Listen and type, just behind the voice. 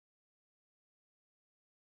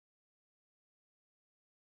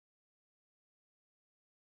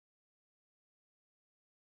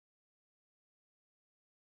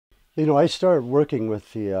You know, I started working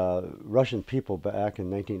with the Russian people back in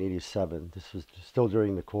 1987. This was still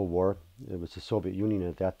during the Cold War. It was the Soviet Union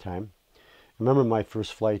at that time. I remember my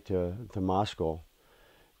first flight to Moscow,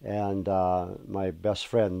 and my best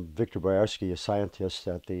friend, Victor Boyarsky, a scientist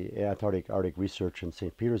at the Antarctic Arctic Research in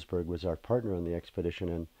St. Petersburg, was our partner on the expedition.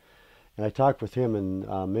 And I talked with him and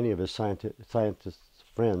many of his scientist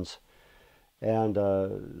friends. And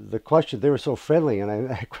the question, they were so friendly, and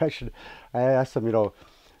I asked them,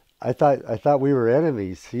 I thought we were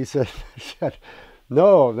enemies. He said, he said,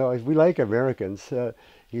 no, no, we like Americans.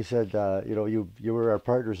 He said, you were our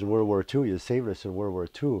partners in World War II. You saved us in World War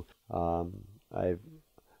II. I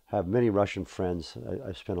have many Russian friends.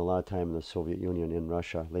 I spent a lot of time in the Soviet Union in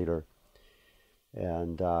Russia later,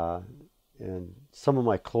 and and some of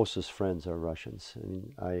my closest friends are Russians. I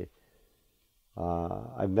mean,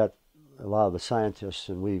 I met a lot of the scientists,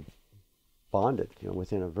 and we bonded,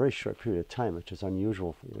 within a very short period of time, which is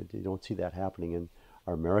unusual. You don't see that happening in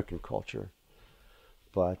our American culture.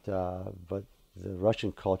 But the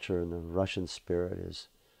Russian culture and the Russian spirit is,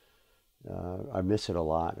 I miss it a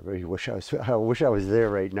lot. I really wish I was I wish I was there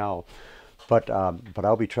right now. But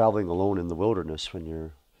I'll be traveling alone in the wilderness when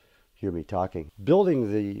you hear me talking.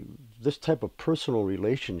 Building the this type of personal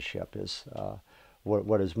relationship is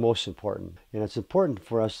what is most important, and it's important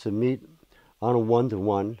for us to meet on a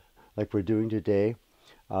one-to-one like we're doing today.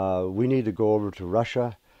 We need to go over to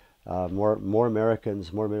Russia. More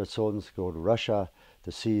Americans, more Minnesotans go to Russia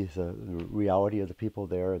to see the reality of the people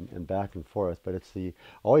there, and back and forth. But it's the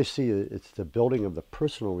always see it's the building of the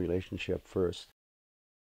personal relationship first.